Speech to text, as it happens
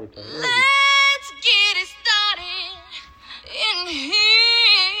Let's get it started in here.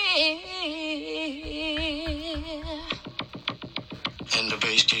 And the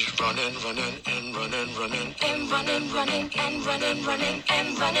bass keeps running and running and running and running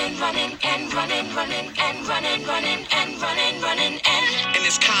And running and running and running and running and in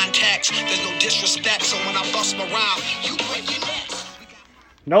this context, there's no disrespect. So when I bust my rhyme, you break your necks.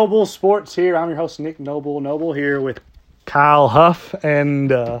 Noble Sports here. I'm your host, Nick Noble. Noble here with Kyle Huff and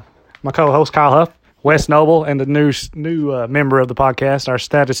my co-host, Kyle Huff, Wes Noble, and the new member of the podcast, our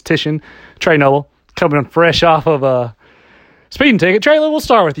statistician, Trey Noble, coming fresh off of a speeding ticket. Trey, we'll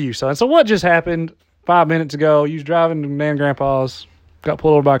start with you, son. So what just happened 5 minutes ago? You was driving to Nan Grandpa's, got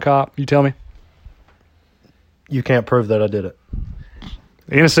pulled over by a cop. You tell me. You can't prove that I did it.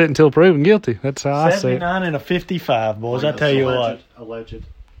 Innocent until proven guilty. That's how I see it. 79 and a 55, boys. I tell you what. Alleged.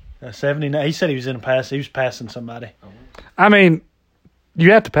 79. He said he was in a pass. He was passing somebody. I mean,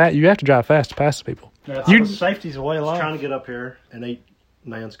 you have to drive fast to pass people. Safety's way I was along. trying to get up here and eat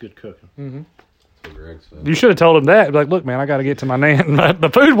Nan's good cooking. You should have told him that. Like, look, man, I got to get to my Nan. The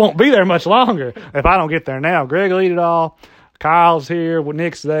food won't be there much longer if I don't get there now. Greg will eat it all. Kyle's here.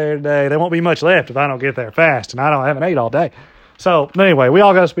 Nick's there today. There won't be much left if I don't get there fast, and I haven't ate all day. So, anyway, we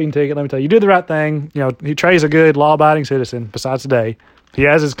all got a speeding ticket. Let me tell you, you did the right thing. You know, Trey's a good, law-abiding citizen, besides today. He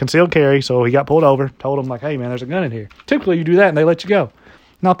has his concealed carry, so he got pulled over. Told him, like, hey, man, there's a gun in here. Typically, you do that, and they let you go.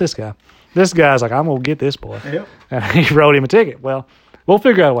 Not this guy. This guy's like, I'm going to get this boy. Yep. And he wrote him a ticket. Well, we'll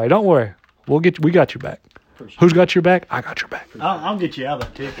figure out a way. Don't worry. We got your back. Who's got your back? I got your back. I'll get you out of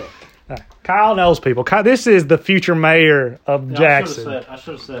that ticket. All right. Kyle knows people. This is the future mayor of Jackson. I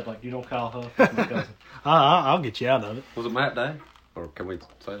should have said, like, you know Kyle Huff, that's my cousin. I'll get you out of it. Was it Matt Day? Or can we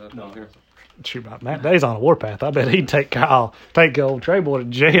say that? No. Here? Shoot, Matt Day's on a warpath. I bet he'd take old Trey Boy to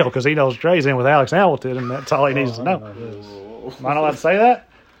jail because he knows Trey's in with Alex Hamilton, and that's all he needs to know. Am I not allowed to say that?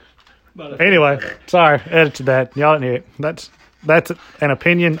 Anyway, sorry, edited that. Y'all didn't hear it. That's an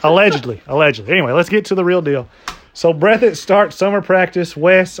opinion, allegedly. Anyway, let's get to the real deal. So Breathitt starts summer practice.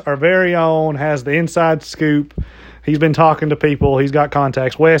 Wes, our very own, has the inside scoop. He's been talking to people. He's got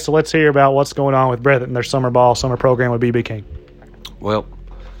contacts. Wes, so let's hear about what's going on with Breathitt and their summer program with BB King. Well,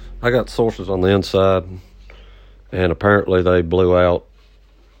 I got sources on the inside, and apparently they blew out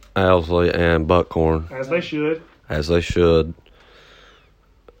Owsley and Buckhorn. As they should.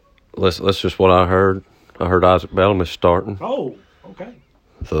 That's just what I heard. I heard Isaac Bellum is starting. Oh, okay.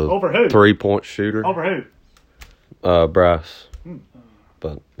 The Over who? 3-point shooter. Over who? Bryce.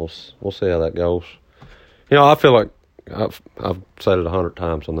 But we'll see how that goes. You know, I feel like I've said it 100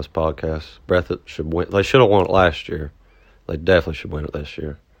 times on this podcast. Breathitt should win. They should have won it last year. They definitely should win it this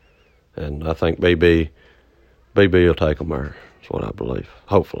year. And I think BB will take them there. That's what I believe.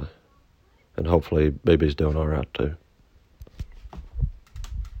 Hopefully. And hopefully BB's doing all right too.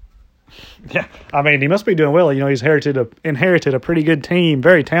 Yeah, I mean, he must be doing well. You know, he's inherited a pretty good team,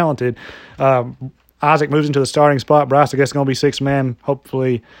 very talented. Isaac moves into the starting spot. Bryce, I guess, is going to be sixth man.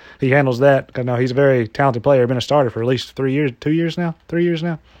 Hopefully he handles that. Because, no, he's a very talented player. Been a starter for at least 3 years. 2 years now? 3 years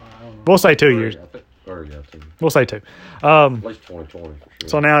now? We'll say 2 years. We'll say 2. At least 2020 for sure.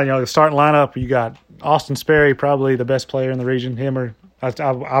 So now, the starting lineup, you got Austin Sperry, probably the best player in the region. Him or I'm just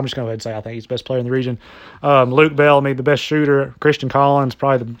going to go ahead and say I think he's the best player in the region. Luke Bell, maybe the best shooter. Christian Collins,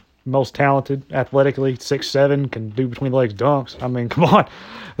 probably the most talented athletically, 6'7", can do between the legs dunks. I mean, come on.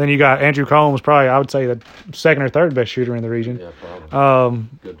 Then you got Andrew Combs, probably I would say the second or third best shooter in the region. Yeah, probably.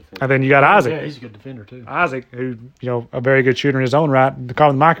 Good defender. And then you got Isaac. Yeah, he's a good defender too. Isaac, who a very good shooter in his own right. They call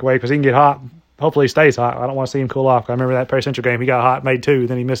him the microwave because he can get hot. Hopefully he stays hot. I don't want to see him cool off. I remember that Perry Central game. He got hot, made 2,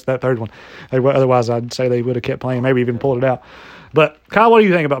 then he missed that third one. Otherwise, I'd say they would have kept playing, maybe even pulled it out. But, Kyle, what do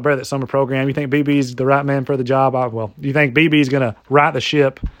you think about Breathitt's summer program? You think BB's the right man for the job? Do you think BB's going to right the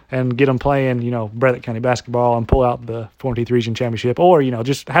ship and get them playing, Breathitt County basketball and pull out the 14th Region Championship, or,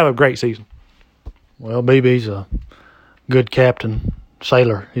 just have a great season? Well, BB's a good captain,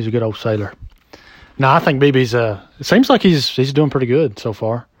 sailor. He's a good old sailor. No, I think BB's it seems like he's doing pretty good so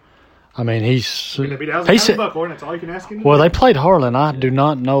far. I mean, That's all you can ask him. Well, they played Harlan. I do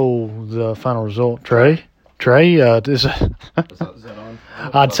not know the final result. Trey, is Is that on?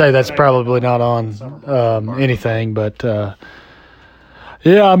 I'd say that's probably not on anything, but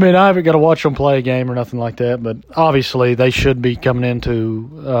yeah, I mean, I haven't got to watch them play a game or nothing like that, but obviously they should be coming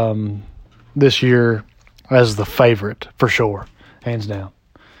into this year as the favorite for sure, hands down.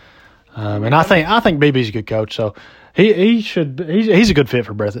 And I think BB's a good coach, so he's a good fit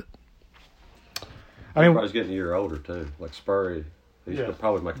for Breathitt. I mean, he's getting a year older too. Like Spurry, he should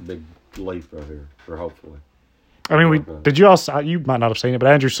probably make a big leap right here, or hopefully. I mean, did you also? You might not have seen it, but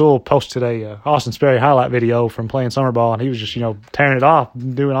Andrew Sewell posted a Austin Sperry highlight video from playing summer ball, and he was just tearing it off,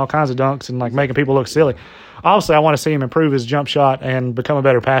 doing all kinds of dunks and like making people look silly. Obviously, I want to see him improve his jump shot and become a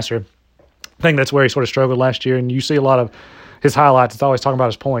better passer. I think that's where he sort of struggled last year, and you see a lot of his highlights. It's always talking about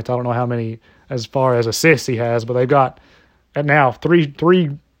his points. I don't know how many as far as assists he has, but they've got now three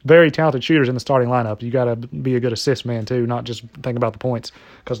very talented shooters in the starting lineup. You got to be a good assist man too, not just think about the points.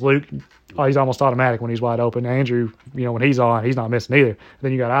 Because Luke, he's almost automatic when he's wide open. Andrew, when he's on, he's not missing either. And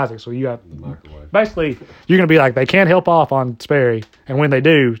then you got Isaac, so you got basically you're going to be like they can't help off on Sperry, and when they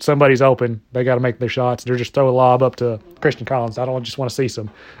do, somebody's open. They got to make their shots. They're just throw a lob up to Christian Collins. I don't just want to see some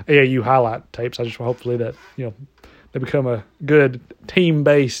AAU highlight tapes. I just hopefully that they become a good team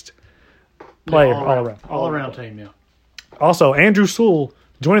based player all around team. Yeah. Also, Andrew Sewell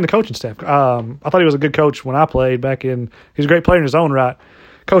joining the coaching staff. I thought he was a good coach when I played back in. He's a great player in his own right.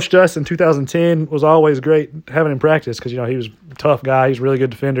 Coached us in 2010. Was always great having him practice because he was a tough guy. He's a really good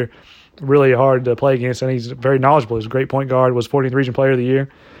defender, really hard to play against, and he's very knowledgeable. He's a great point guard. Was 14th Region Player of the Year.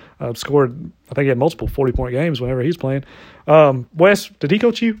 Scored, I think he had multiple 40-point games whenever he's playing. Wes, did he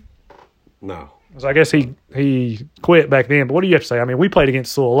coach you? No. So I guess he quit back then. But what do you have to say? I mean, we played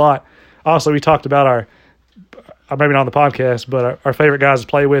against Sewell a lot. Also, we talked about our maybe not on the podcast, but our favorite guys to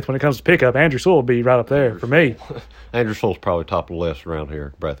play with when it comes to pickup. Andrew Sewell would be right up there for me. Andrew Sewell's probably top of the list around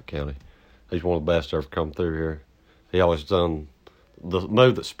here, Breathitt County. He's one of the best to ever come through here. He always done the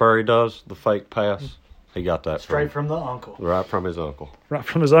move that Sperry does, the fake pass. He got that Straight from the uncle. Right from his uncle. Right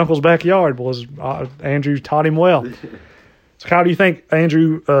from his uncle's backyard. Andrew taught him well. So how do you think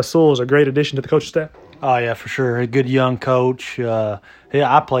Andrew Sewell is a great addition to the coaching staff? Oh, yeah, for sure. A good young coach. I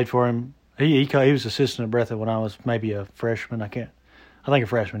played for him. He was assistant at Breathitt when I was maybe a freshman. I think a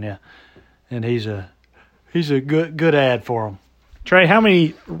freshman, yeah. And he's a good ad for him. Trey, how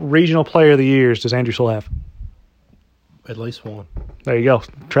many regional player of the years does Andrew Sewell have? At least one. There you go.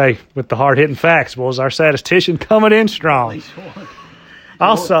 Trey with the hard hitting facts was our statistician coming in strong. At least one.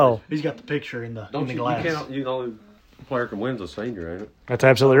 Also, he's got the picture in the You glass. can't. You the only player can win is a senior, ain't it? that's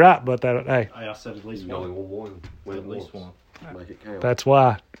absolutely right. But hey, I said at least You only one. win At least one. Make it count. that's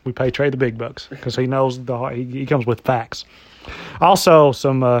why we pay Trey the big bucks because he knows he comes with facts. Also,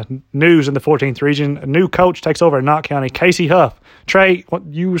 some news in the 14th region. A new coach takes over in Knott County, Casey Huff. Trey,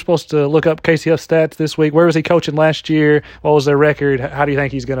 you were supposed to look up Casey Huff's stats this week. Where was he coaching last year? What was their record? How do you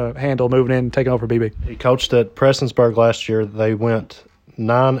think he's going to handle moving in and taking over BB? He coached at Prestonsburg last year. They went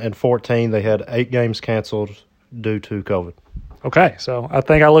 9-14. They had 8 games canceled due to COVID. Okay, so I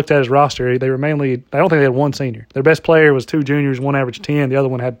think I looked at his roster. They were mainly – I don't think they had one senior. Their best player was 2 juniors, one averaged 10. The other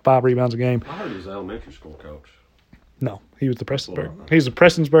one had 5 rebounds a game. I heard he was an elementary school coach. No, he was the Prestonsburg. He's the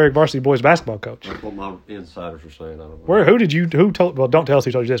Prestonsburg varsity boys basketball coach. That's what my insiders are saying. I don't know. Well, don't tell us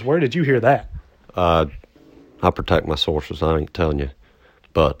who told you this. Where did you hear that? I protect my sources. I ain't telling you.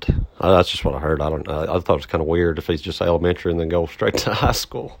 But that's just what I heard. I don't know. I thought it was kind of weird if he's just elementary and then go straight to high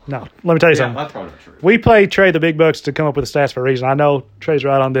school. No, let me tell you something. That's probably true. We paid Trey the big bucks to come up with the stats for a reason. I know Trey's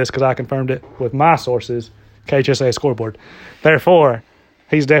right on this because I confirmed it with my sources, KHSA scoreboard. Therefore,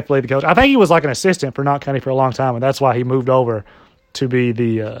 he's definitely the coach. I think he was like an assistant for Knott County for a long time, and that's why he moved over to be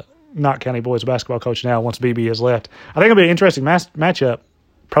the Knott County boys basketball coach now once BB has left. I think it'll be an interesting matchup,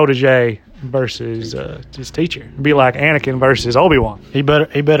 protege versus his teacher. It'd be like Anakin versus Obi-Wan. He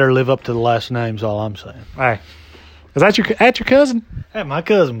better live up to the last names. All I'm saying. Hey, is that your cousin? Hey, my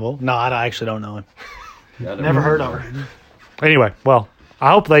cousin will. No, I actually don't know him. Never heard of her. Anyway, well,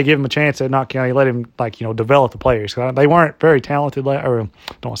 I hope they give him a chance at Knott County. Let him develop the players. They weren't very talented. Or don't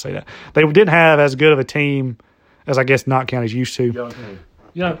want to say that. They didn't have as good of a team as I guess Knott County's used to.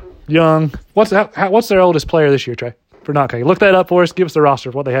 Young. What's their oldest player this year, Trey? For Knott County. Look that up for us. Give us the roster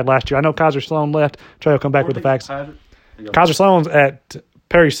of what they had last year. I know Kaiser Sloan left. Trey will come back with the facts. Kaiser Sloan's at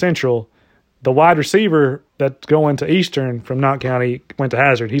Perry Central. The wide receiver that's going to Eastern from Knott County went to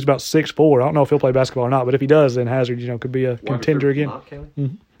Hazard. He's about 6'4". I don't know if he'll play basketball or not, but if he does, then Hazard, could be a contender again.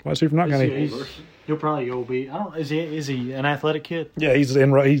 Wide receiver from Knott County. He'll probably go be. I don't. Is he an athletic kid? Yeah, he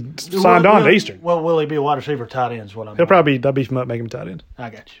signed on to Eastern. Well, will he be a wide receiver, tight end? Is what I'm. They'll beef him up, make him tight end.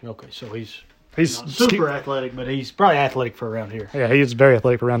 I got you. Okay, so he's He's super athletic, but he's probably athletic for around here. Yeah, he is very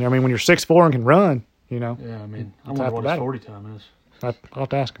athletic around here. I mean, when you're 6'4" and can run, Yeah, I mean, I wonder what his 40 time is. I'll have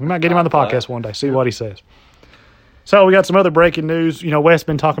to ask him. We might get him on the podcast one day, see what he says. So we got some other breaking news. Wes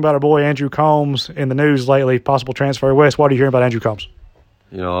been talking about our boy Andrew Combs in the news lately, possible transfer. Wes, what are you hearing about Andrew Combs?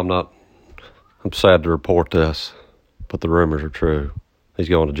 I'm sad to report this, but the rumors are true. He's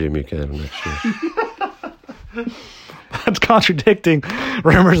going to Jimmy Cannon next year. That's contradicting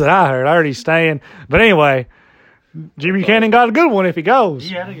rumors that I heard. I heard he's staying. But anyway, Jimmy Cannon got a good one if he goes.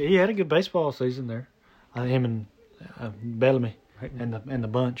 He had a good baseball season there. Him and Bellamy and the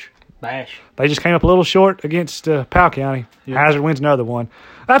bunch. Bash. They just came up a little short against Powell County. Yep. Hazard wins another one.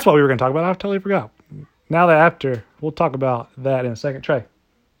 That's what we were going to talk about. I totally forgot. Now that after, we'll talk about that in a second. Trey,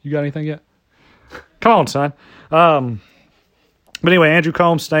 you got anything yet? Come on, son. But anyway, Andrew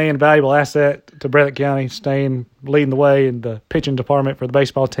Combs staying a valuable asset to Breathitt County, staying leading the way in the pitching department for the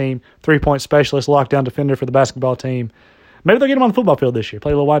baseball team. 3-point specialist, lockdown defender for the basketball team. Maybe they'll get him on the football field this year.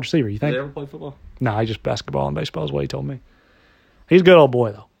 Play a little wide receiver. You think? Did they ever play football? No, he just basketball and baseball is what he told me. He's a good old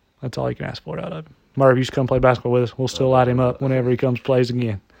boy though. That's all you can ask for out of him. Merv used to come play basketball with us. We'll still light him up whenever he comes plays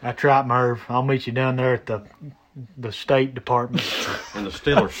again. That's right, Merv. I'll meet you down there at the State Department. And the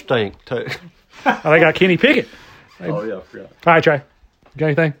Steelers stink, too. Oh, they got Kenny Pickett. Oh, yeah, I forgot. All right, Trey. You got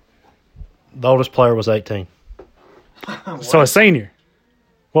anything? The oldest player was 18. So a senior.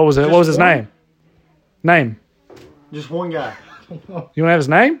 What was it? What was his name? Name. Just one guy. You want to have his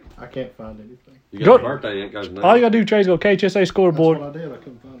name? I can't find anything. You Go- got a birthday, you ain't got his name. All you got to do, Trey, is go KHSA scoreboard. That's what I did. I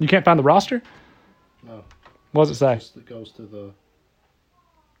couldn't find You can't find the roster? No. What does it say? It goes to the...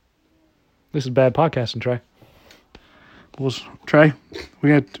 This is bad podcasting, Trey. Trey,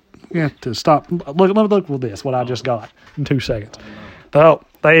 we have to stop. Look with this, what I just got in 2 seconds. So,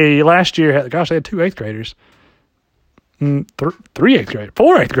 they last year had, they had 2 8th graders. 3 8th graders.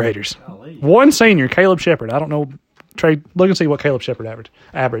 4 8th graders. One senior, Caleb Shepard. I don't know. Trey, look and see what Caleb Shepard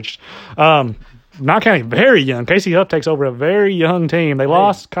averaged. Knott County, very young. Casey Huff takes over a very young team. They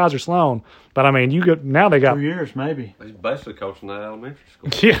lost Kaiser Sloan, but I mean, now they got 2 years, maybe. He's basically coaching that elementary school.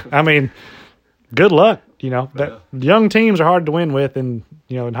 Yeah, I mean, good luck. Young teams are hard to win with in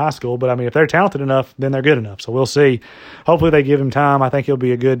high school, but I mean, if they're talented enough, then they're good enough. So we'll see. Hopefully they give him time. I think he'll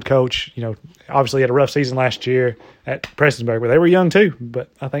be a good coach. Obviously he had a rough season last year at Prestonsburg, but they were young too. But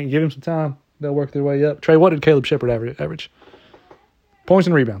I think give him some time, they'll work their way up. Trey, what did Caleb Shepard average? Points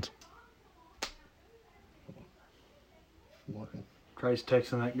and rebounds. Trey's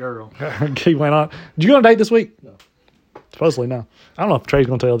texting that girl. He went on. Did you go on a date this week? No. Supposedly no. I don't know if Trey's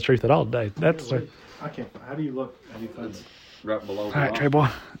going to tell the truth at all today. That's I can't. How do you look? How do you find it? Right below all right, the Trey boy.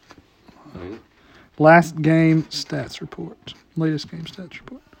 line. Last game stats report. Latest game stats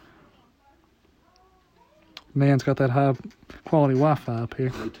report. Man's got that high quality Wi-Fi up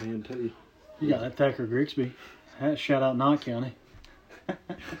here. AT&T. You got that Thacker Grigsby. Shout out Knott County.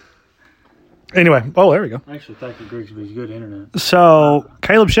 Anyway, there we go. Actually, Thacker Grigsby's good internet. So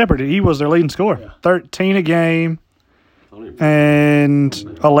Caleb Shepard, he was their leading scorer. Yeah. 13 a game and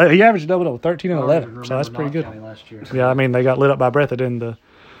 11. He averaged double 13 and 11. So that's pretty good. Last year. Yeah, I mean they got lit up by Breathitt in the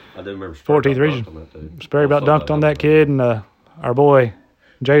I do remember 14th region. Sperry about dunked on that kid, and our boy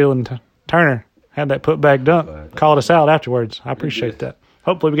Jalen Turner had that putback dunk. Called us out afterwards. I appreciate that.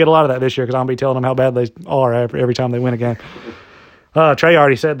 Hopefully we get a lot of that this year because I'll be telling them how bad they are every time they win a game. Trey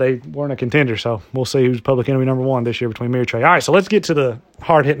already said they weren't a contender, so we'll see who's public enemy number 1 this year between me or Trey. All right, so let's get to the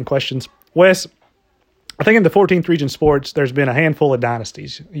hard-hitting questions. Wes, I think in the 14th region sports, there's been a handful of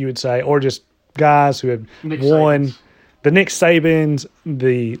dynasties, you would say, or just guys who have won. Sabans. The Nick Sabans,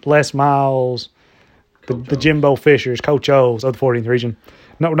 the Les Miles, the Jimbo Fishers, Coach O's of the 14th region.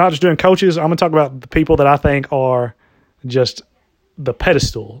 No, we're not just doing coaches. I'm going to talk about the people that I think are just the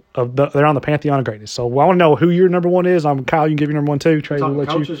pedestal of they're on the pantheon of greatness. So I want to know who your number 1 is. I'm Kyle. You can give your number 1 too. Trey, we'll let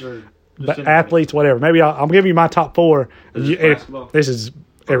coaches you. or But athletes, whatever. Maybe I'm giving you my top 4. This is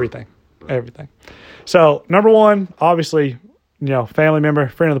everything. So number 1, obviously, family member,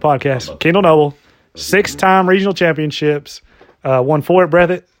 friend of the podcast, Kendall Noble, 6-time regional championships, won 4 at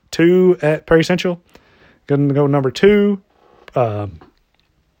Breathitt, 2 at Perry Central. Going to go number 2,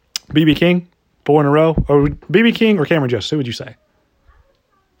 BB King, 4 in a row. Or BB King or Cameron Justice? Who would you say?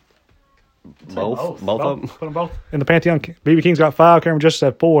 Both of them. Put them both in the pantheon. BB King's got 5. Cameron Justice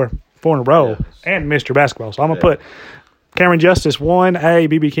had 4 in a row, and Mr. Basketball. So I'm gonna put Cameron Justice 1A,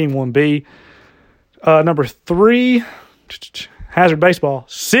 BB King 1B. Number 3, Hazard Baseball,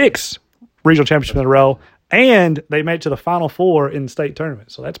 6 regional championships in a row, and they made it to the Final 4 in the state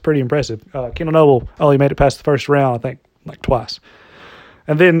tournament. So that's pretty impressive. Kendall Noble only made it past the first round, I think, like twice.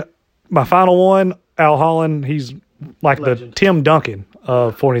 And then my final one, Al Holland. He's like the Tim Duncan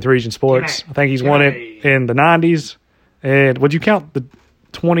of 14th region sports. I think he's won it in the 90s. And would you count the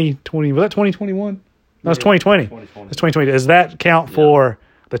 2020? Was that 2021? No, it's 2020. It's 2020. Does that count for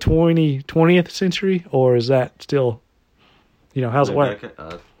the 20th century, or is that still, how's it work?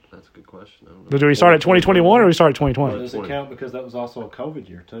 That's a good question. I don't know. Do we start at 2021 or do we start at 2020? Does it count because that was also a COVID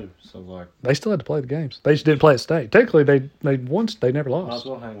year too? So They still had to play the games. They just didn't play at state. Technically, they once they never might as lost.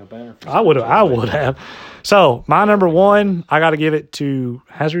 well hang a banner. I would have. So my number 1, I got to give it to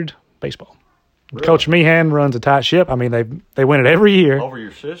Hazard Baseball. Really? Coach Meehan runs a tight ship. I mean, they win it every year. Over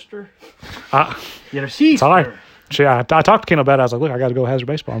your sister? Your sister. Sorry. I talked to Kendall about it. I was like, look, I got to go Hazard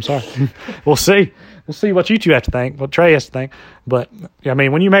baseball. I'm sorry. We'll see. We'll see what you two have to think, what Trey has to think. But, I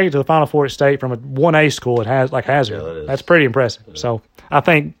mean, when you make it to the Final Four at state from a 1A school, it has like Hazard. That's pretty impressive. Yeah. So I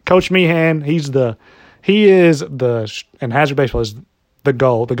think Coach Meehan, and Hazard baseball is the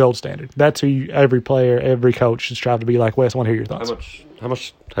gold standard. That's who every player, every coach should strive to be like. Wes, I want to hear your thoughts. How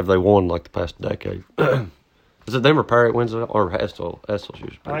much have they won like the past decade? Is it them or Perry wins it, or Estill? Estil's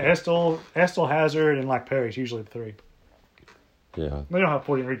usually. Estill, Hazard, and like Perry's usually the three. Yeah. They don't have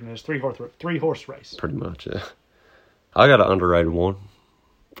 40 region. It's three horse race. Pretty much, yeah. I got an underrated one.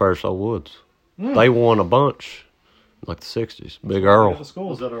 Fairfield Woods. They won a bunch, like the '60s. Big Earl. Was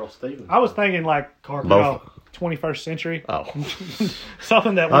that Earl Stevens? I was thinking like 21st century. Oh,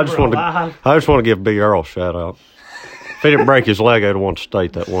 something that I just want to give Big Earl a shout out. If he didn't break his leg, I'd have won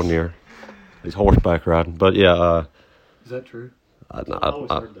state that one year. He's horseback riding, but yeah. Is that true? I always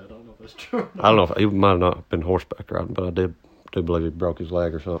heard that. I don't know if that's true. I don't know if he might have not been horseback riding, but I do believe he broke his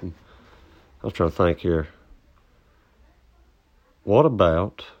leg or something. I was trying to think here. What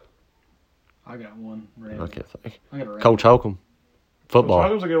about? I got one. I can't think. I got a Coach Holcomb, football. Coach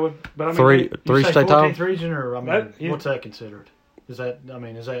Holcomb's a good one, but I mean, three state titles. 14th region, or what's that considered? Is that?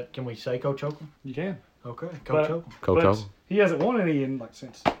 Can we say Coach Holcomb? You can. Okay, Coach Holcomb. Coach Holcomb. He hasn't won any in like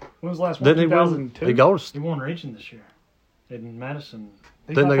since. When was the last one? Didn't he 2002. He won region this year. In Madison.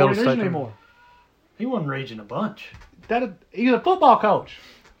 He's Didn't not they go to region state anymore? He won region a bunch. He's a football coach.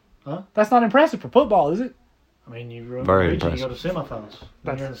 Huh? That's not impressive for football, is it? I mean, you run Very region, impressive. you go to semifinals.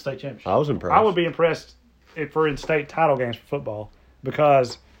 Then you're in the state championship. I was impressed. I would be impressed if we're in state title games for football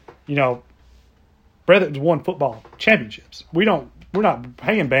because, Breathitt's won football championships. We're not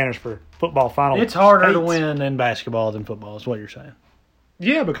hanging banners for football final. It's harder to states. win in basketball than football, is what you're saying.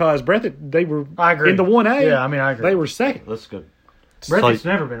 Yeah, because Breathitt, they were I agree. in the 1A. Yeah, I mean, I agree. They were second. That's good. Breathitt's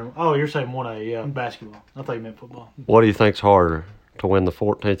never been. Oh, you're saying 1A, yeah, basketball. I thought you meant football. What do you think's harder, to win the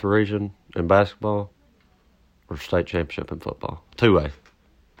 14th region in basketball or state championship in football? 2A.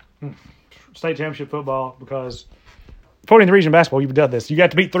 State championship football because 14th region basketball, you've done this. You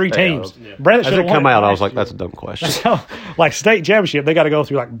got to beat three teams. Breathitt As should it come out, I was like, that's a dumb question. So, like state championship, they got to go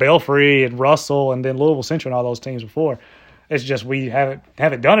through like Belfry and Russell and then Louisville Central and all those teams before. It's just we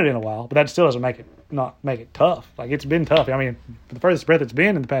haven't done it in a while, but that still doesn't make it tough. Like it's been tough. I mean, the furthest Breathitt's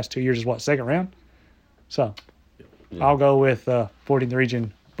been in the past 2 years is what, second round? So I'll go with 14th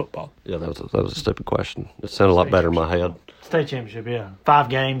region football. Yeah, that was a stupid question. It sounded a lot better in my head. State championship, yeah. 5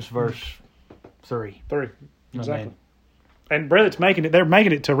 games versus 3. Exactly. And Breathitt's they're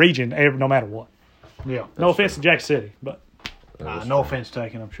making it to region no matter what. Yeah. No offense to Jackson City, but no offense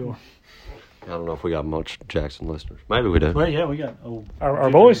taken, I'm sure. I don't know if we got much Jackson listeners. Maybe we do. Well, yeah, we got our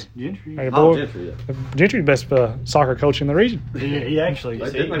boys. Gentry. Our boy, Gentry, yeah. Gentry's best soccer coach in the region. He actually,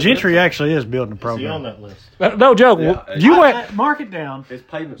 Gentry actually is building a Is he on program. that list? No joke. Yeah. You went. Mark it down. His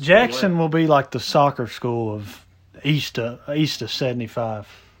payments. Jackson will be like the soccer school of east of 75.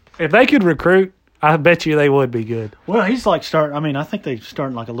 If they could recruit, I bet you they would be good. Well, he's like I think they're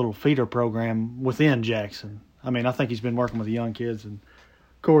starting like a little feeder program within Jackson. I mean, I think he's been working with the young kids, and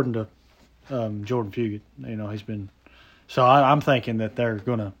according to Jordan Fugit, he's been. So I'm thinking that they're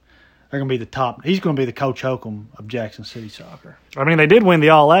gonna be the top. He's gonna be the Coach Holcomb of Jackson City soccer. I mean, they did win the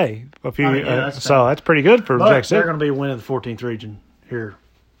All A a few. So that's pretty good for But Jackson they're City. gonna be winning the 14th region here.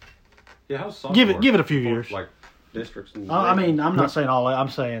 Yeah, how's soccer Give work? it a few years. Like districts. And I mean, I'm not saying All A. I'm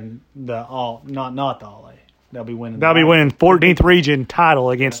saying not the All A. They'll be winning. They'll be winning 14th region title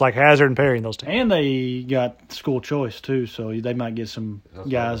against like Hazard and Perry and those teams. And they got school choice too, so they might get some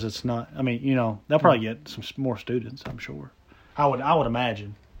guys that's not. I mean, they'll probably get some more students. I'm sure. I would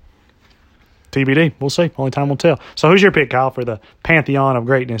imagine. TBD. We'll see. Only time will tell. So who's your pick, Kyle, for the pantheon of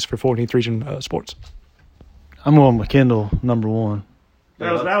greatness for 14th region sports? I'm going with Kendall, number 1.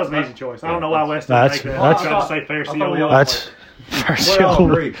 That was an easy choice. I don't know why West That's- didn't make that. that's- I tried to say fair CO. That's We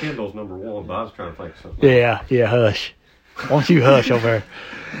all agree Kendall's number 1, but I was trying to think of something. yeah. Hush. Won't you hush over there?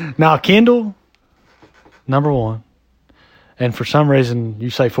 Now Kendall, number 1, and for some reason you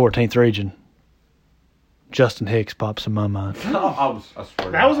say 14th region. Justin Hicks pops in my mind. I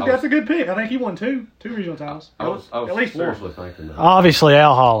swear. That's a good pick. I think he won two regional titles. I was at least seriously thinking that. Obviously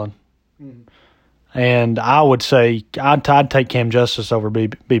Al Holland, and I would say I'd take Cam Justice over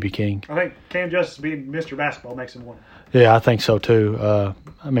BB King. I think Cam Justice being Mr. Basketball makes him win. Yeah, I think so too.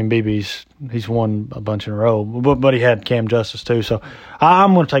 I mean, he's won a bunch in a row, but he had Cam Justice too. So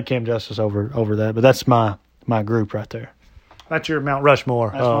I'm going to take Cam Justice over that. But that's my group right there. That's your Mount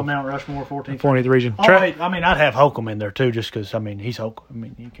Rushmore. That's my Mount Rushmore 14th region. Oh, wait, I mean, I'd have Holcomb in there too, just because he's Holcomb. I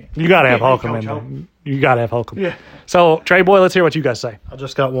mean, you can't. You got to have can't Holcomb beat in Coach there. Holcomb. You got to have Holcomb. Yeah. So Trey Boy, let's hear what you guys say. I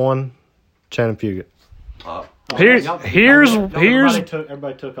just got one. Shannon Fugit. Here's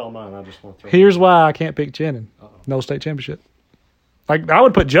Everybody took all mine. I just want to throw. here's why I can't pick Channing. No state championship. Like I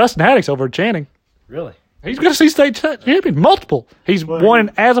would put Justin Haddix over Channing. Really? He's going to see state champion, multiple. He's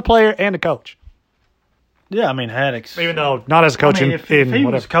won as a player and a coach. Yeah, I mean Haddix. Even though not as a coach if in he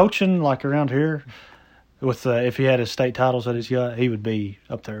whatever. was coaching like around here, with if he had his state titles that he's got, he would be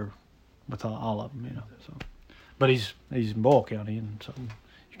up there with all of them. You know. So, but he's in Boyle County, and so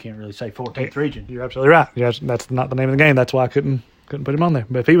you can't really say 14th region. You're absolutely right. Yes, that's not the name of the game. That's why I couldn't put him on there.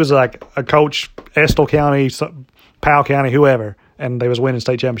 But if he was like a coach, Estill County, Powell County, whoever, and they was winning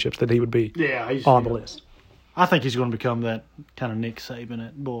state championships, that he would be He's on the list. I think he's going to become that kind of Nick Saban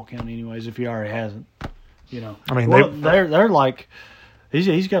at Boyle County, anyways. If he already hasn't, you know. I mean, they're like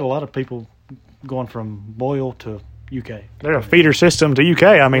he's got a lot of people going from Boyle to UK. They're a feeder system to UK.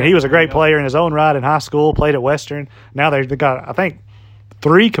 I mean, he was a great player in his own right in high school, played at Western. Now they got, I think,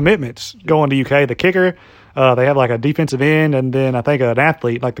 3 commitments going to UK. The kicker, they have like a defensive end, and then I think an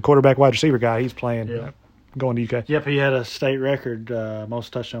athlete, like the quarterback wide receiver guy, he's playing, going to UK. Yep, he had a state record,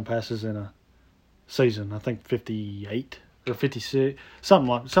 most touchdown passes in a season. I think 58 or 56,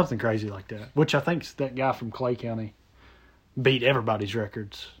 something crazy like that. Which I think that guy from Clay County beat everybody's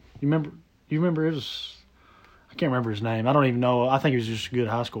records. You remember it was, I can't remember his name. I don't even know. I think he was just a good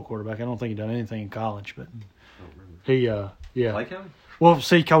high school quarterback. I don't think he done anything in college, but he Clay County? Well,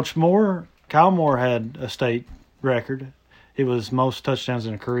 see, Coach Moore, Kyle Moore had a state record. It was most touchdowns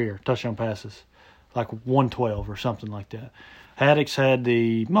in a career, touchdown passes, like 112 or something like that. Haddix had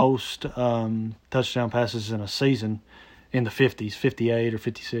the most touchdown passes in a season in the 50s, 58 or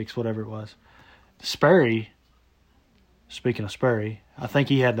 56, whatever it was. Sperry, speaking of Sperry, I think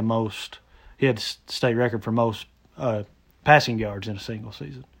he had the most. He had the state record for most passing yards in a single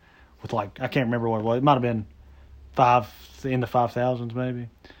season, with like, I can't remember what it was. It might have been 5 in the 5,000s maybe,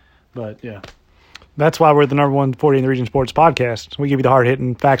 but yeah. That's why we're the number 1 40 in the Region Sports podcast. We give you the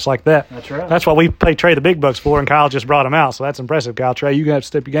hard-hitting facts like that. That's right. That's what we pay Trey the big bucks for, and Kyle just brought them out, so that's impressive, Kyle. Trey, you got to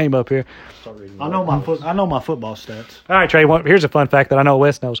step your game up here. I know my football stats. All right, Trey, here's a fun fact that I know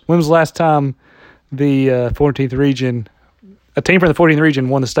Wes knows. When was the last time the 14th region, a team from the 14th region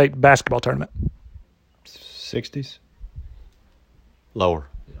won the state basketball tournament? 60s, Lower.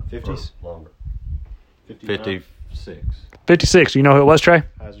 50s, Longer. 59, 56. 56. You know who it was, Trey?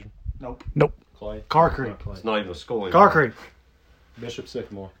 Hazard, Nope. Clay, Car Creek. It's not even a school anymore. Car Creek. Bishop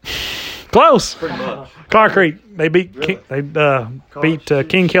Sycamore. Close. Pretty much. Car Creek. They beat beat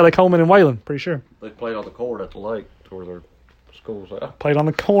King Kelly Coleman and Wayland. Pretty sure. They played on the court at the lake to where their school's at. Played on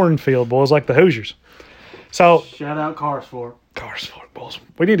the cornfield, boys, like the Hoosiers. So Shout out Cars Fork. Cars Fork, boys.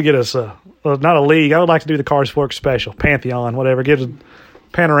 We need to get us not a league. I would like to do the Cars Fork special, Pantheon, whatever. Give us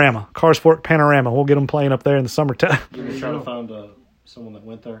Panorama, Cars Fork Panorama. We'll get them playing up there in the summertime. You're trying to find someone that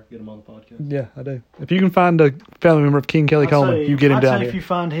went there, get him on the podcast. Yeah, I do. If you can find a family member of King Kelly Coleman, you get him I'd down say here. if you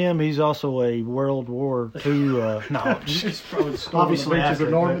find him, he's also a World War II. No, obviously beaches of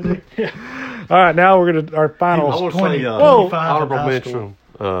Normandy. All right, now we're gonna our I finals. want to say Whoa. honorable high mention.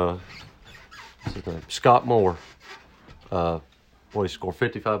 What's his name? Scott Moore. He scored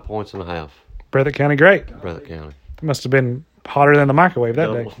 55 points and a half. Breathitt County, great. Breathitt County. Must have been hotter than the microwave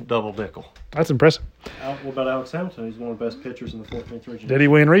that day. Double nickel. That's impressive. What about Alex Hamilton? He's one of the best pitchers in the 14th region. Did he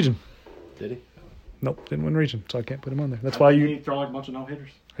win region? Did he? Nope, didn't win region, so I can't put him on there. That's Did why he throw like a bunch of no-hitters?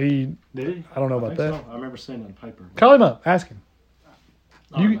 he. Did he? I don't know about think that. So. I remember seeing it on paper. Call him up, ask him.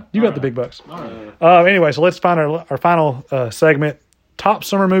 You got the big bucks. Anyway, so let's find our final segment: top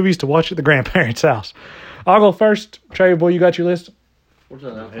summer movies to watch at the grandparents' house. I'll go first. Trey, boy, you got your list? Where's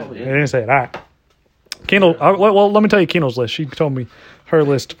that? I didn't say it. All right. Kendall, well, let me tell you Kendall's list. She told me her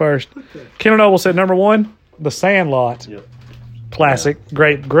list first. Kendall Noble said number 1, The Sandlot. Yep. Classic.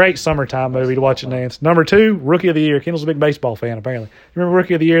 Great summertime movie to watch and dance. Number 2, Rookie of the Year. Kendall's a big baseball fan, apparently. You remember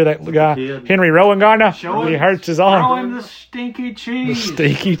Rookie of the Year, that guy, Henry Rowan Gardner? He hurts his arm. Throw him the stinky cheese.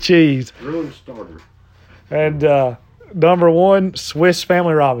 Stinky cheese. Ruined starter. And number 1, Swiss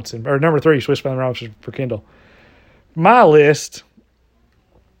Family Robinson. Or number 3, Swiss Family Robinson for Kendall. My list,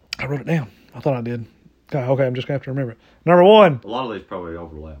 I wrote it down. I thought I did. Okay, I'm just going to have to remember it. Number 1. A lot of these probably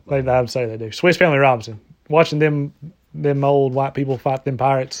overlap. I would say they do. Swiss Family Robinson. Watching them old white people fight them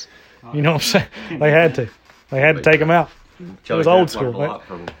pirates. You know what I'm saying? They had to. They had to take them out. It was old school.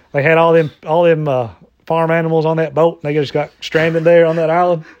 They had all them farm animals on that boat. And they just got stranded there on that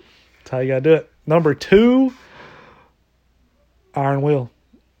island. That's how you got to do it. Number 2, Iron Will.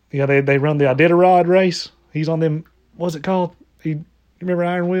 Yeah, they run the Iditarod race. He's on them. What's it called? You remember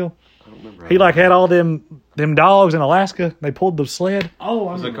Iron Will? I don't remember. He had all them dogs in Alaska. They pulled the sled. Oh,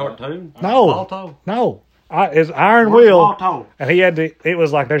 Was it a cartoon? No. Balto? No. It's Iron Will. And he had to, it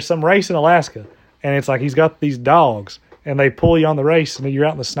was like there's some race in Alaska and it's like he's got these dogs, and they pull you on the race, and you're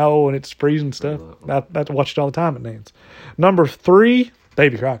out in the snow, and it's freezing and stuff. I watch it all the time at Nance. Number 3,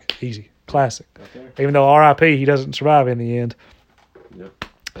 Davy Crockett. Easy. Classic. Even though R.I.P., he doesn't survive in the end. Yep.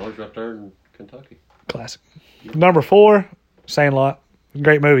 Always right there in Kentucky. Classic. Number 4, Sandlot.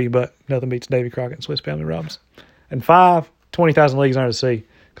 Great movie, but nothing beats Davy Crockett and Swiss Family Robinson. And 5, 20,000 Leagues Under the Sea,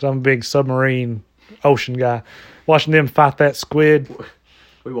 because I'm a big submarine ocean guy. Watching them fight that squid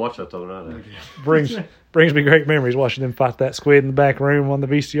We watched that the other night. brings me great memories watching them fight that squid in the back room on the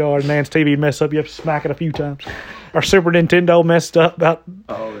VCR. And Nan's TV mess up, you have to smack it a few times. Our Super Nintendo messed up about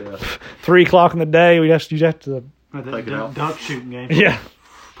 3 o'clock in the day. You have to Take it out. Duck shooting game. yeah,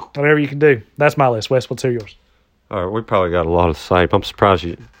 whatever you can do. That's my list. Wes, what's yours? All right, we probably got a lot of the same. I'm surprised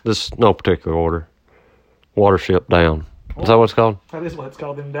you. This is no particular order. Watership Down. Is that what it's called? That is what it's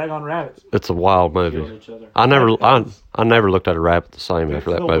called, them daggone rabbits. It's a wild movie. I never looked at a rabbit the same after It's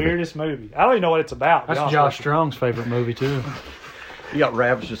that the movie. weirdest movie. I don't even know what it's about. to be That's honest Josh with Strong's favorite movie too. You got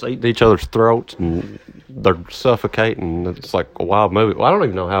rabbits just eating each other's throats and they're suffocating. It's like a wild movie. Well, I don't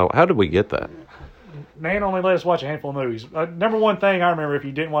even know how did we get that? you. Nan only let us watch a handful of movies. Number one thing I remember, if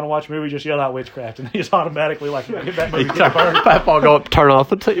you didn't want to watch a movie, just yell out witchcraft, and he's automatically like, get that movie. Papa go up, turn off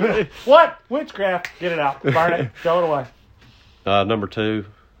the TV. What? Witchcraft. Get it out. Burn it. Throw it away. Number 2,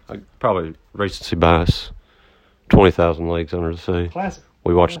 probably recency bias. 20,000 Leagues Under the Sea. Classic.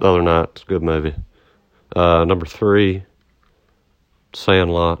 We watched it the other night. It's a good movie. Number 3,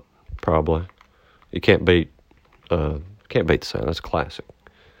 Sandlot. Probably. You can't beat the Sand. That's a classic.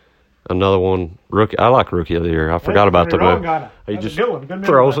 Another one, Rookie. I like Rookie of the Year. I forgot about the movie. He That's just a good one. Good movie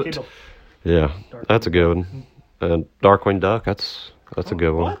throws by it. Kendall. Yeah, that's a good one. And Darkwing Duck. That's a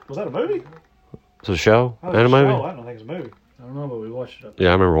good one. What? Was that a movie? It's a show Oh, and a movie. I don't think it's a movie. I don't know, but we watched it. Yeah,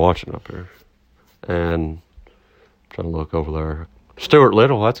 I remember watching it up here. And I'm trying to look over there. Stuart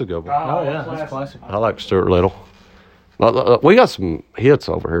Little. That's a good one. Oh yeah, that's classic. I like Stuart Little. We got some hits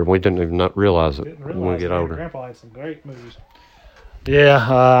over here. We didn't even not realize it Didn't when we realize get that. older. Grandpa had some great movies. Yeah,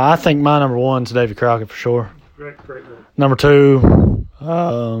 I think my number 1's Davy Crockett for sure. Great movie. Number 2,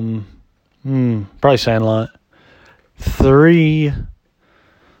 probably Sandlot. 3,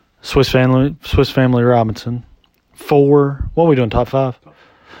 Swiss Family Robinson. 4, what are we doing? Top 5.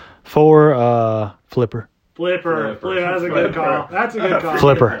 4, Flipper. Flipper. That's a good call. That's a good call.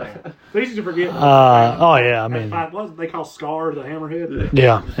 Flipper. They used to forget. Oh yeah, I mean, What they call Scar the Hammerhead?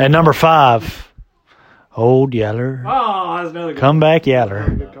 yeah. And number 5, Old Yeller. Oh, that's another good Come back, Yeller.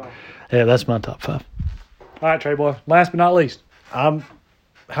 Good call. Yeah, that's my top 5. All right, Trey Boy. Last but not least.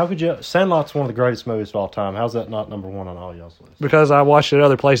 How could you? Sandlot's one of the greatest movies of all time. How's that not number 1 on all y'all's list? Because I watched it at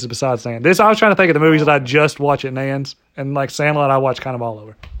other places besides Nan. I was trying to think of the movies that I just watch at Nan's, and like Sandlot, I watch kind of all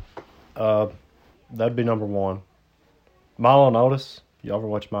over. That'd be number 1. Milo and Otis. You ever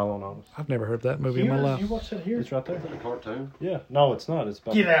watch Milo and Otis? I've never heard that movie in my life. You watched that here? It's right there. a cartoon? Yeah. No, it's not. It's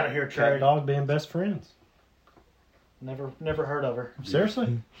about Get out of here, cat and dog being best friends. Never heard of her.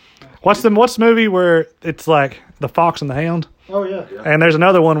 Seriously? What's the movie where it's like the Fox and the Hound? Oh yeah. And there's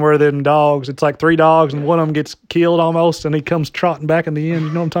another one where them dogs, it's like 3 dogs, and one of them gets killed almost, and he comes trotting back in the end. You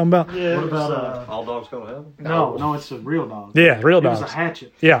know what I'm talking about? Yeah. What about All dogs go to heaven? no, it's a real dog. Yeah, real It was dogs. a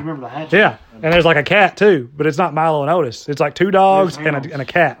hatchet. Yeah. You remember the hatchet? Yeah, and there's like a cat too, but it's not Milo and Otis. It's like 2 dogs and a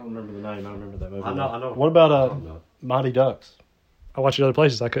cat. I don't remember the name. I remember that movie. I know. What about Mighty Ducks? I watched it other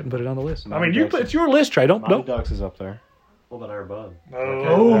places. I couldn't put it on the list. I mean, Mighty Ducks. it's your list, Trey. Don't. Mighty Ducks is up there. What about Air Bud?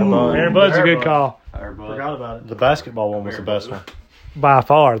 Oh, Air Bud's a good call. Air Bud. Forgot about it. The basketball one was the best one. By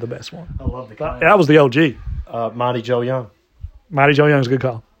far the best one. I love the kind. That was the OG. Mighty Joe Young. Mighty Joe Young's a good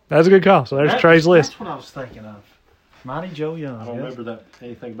call. That's a good call. So there's Trey's list. That's what I was thinking of. Mighty Joe Young. I don't remember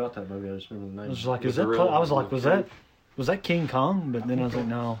anything about that movie. I just remember the I name. was like, It's is that? a real I was one. like, was that King Kong? But then I was like,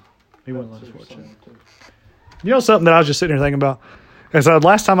 no, he wouldn't let us watch it. You know something that I was just sitting here thinking about? And so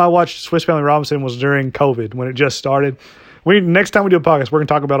last time I watched Swiss Family Robinson was during COVID when it just started. Next time we do a podcast, we're going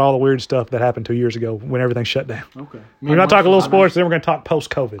to talk about all the weird stuff that happened 2 years ago when everything shut down. Okay. We're going to talk a little sports, then we're going to talk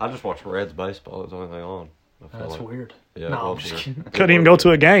post-COVID. I just watched Reds baseball. It's the only thing on. I felt That's like- weird. Yeah, No, it I'm was just weird. kidding. Couldn't even go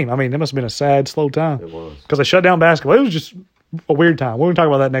to a game. I mean, it must have been a sad, slow time It was. because they shut down basketball. It was just a weird time. We're going to talk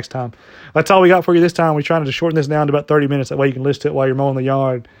about that next time. That's all we got for you this time. We're trying to shorten this down to about 30 minutes. That way you can listen to it while you're mowing the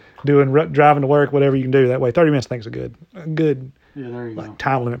yard, driving to work, whatever you can do. That way, 30 minutes I think is a good Yeah, there you go. like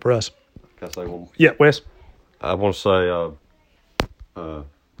time limit for us. Can I say one? Yeah, Wes. I want to say,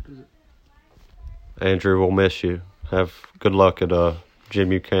 Andrew, we'll miss you. Have good luck at Jim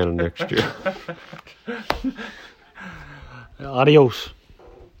Buchanan next year. Adios.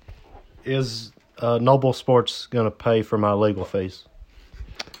 Is Noble Sports going to pay for my legal fees?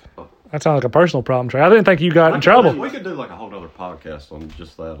 That sounds like a personal problem, Trey. I didn't think you got in trouble. We could do like a whole other podcast on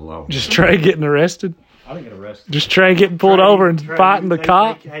just that alone. Just Trey getting arrested. I didn't get arrested. Just Trey getting pulled over and fighting the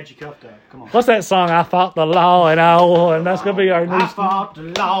cop. Had you cuffed out. Come on. What's that song? I fought the law and I won. That's gonna be our new. fought the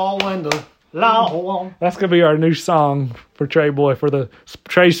law and the law won. That's gonna be our new song for Trey Boy for the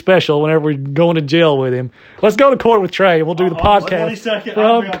Trey special. Whenever we go into jail with him, let's go to court with Trey. We'll do the podcast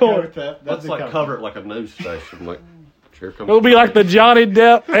from court. Let's like cover it like a news station. Like, here comes. It'll be like the Johnny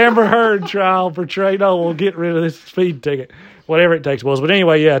Depp Amber Heard trial for Trey Noble. We'll get rid of this speed ticket, whatever it takes, boys. But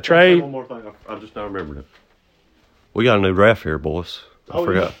anyway, yeah, Trey. One more thing. I just now remembered it. We got a new ref here, boys. I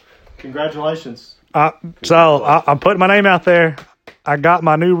forgot. Yeah. Congratulations. So I'm putting my name out there. I got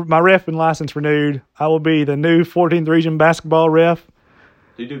my reffing license renewed. I will be the new 14th region basketball ref.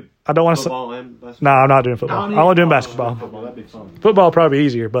 Do you do I don't want to. football and No, basketball? I'm not doing football. I'm only doing basketball. That'd be fun. Football will probably be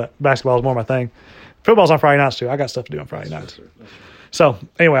easier, but basketball is more my thing. Football's on Friday nights too. I got stuff to do on Friday nights. So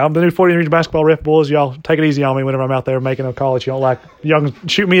anyway, I'm the new 14th region basketball ref, boys. Y'all take it easy on me whenever I'm out there making a call that you don't like. Y'all can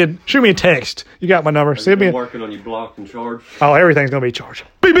shoot me a text. You got my number. Send me. Working on your block and charge. Oh, everything's gonna be charged.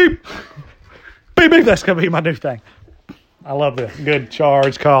 Beep beep. Beep beep. That's gonna be my new thing. I love the good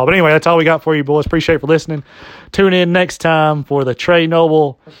charge call. But anyway, that's all we got for you, boys. Appreciate you for listening. Tune in next time for the Trey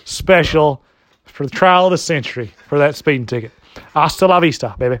Noble special for the trial of the century for that speeding ticket. Hasta la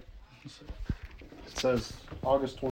vista, baby. It says August 20th.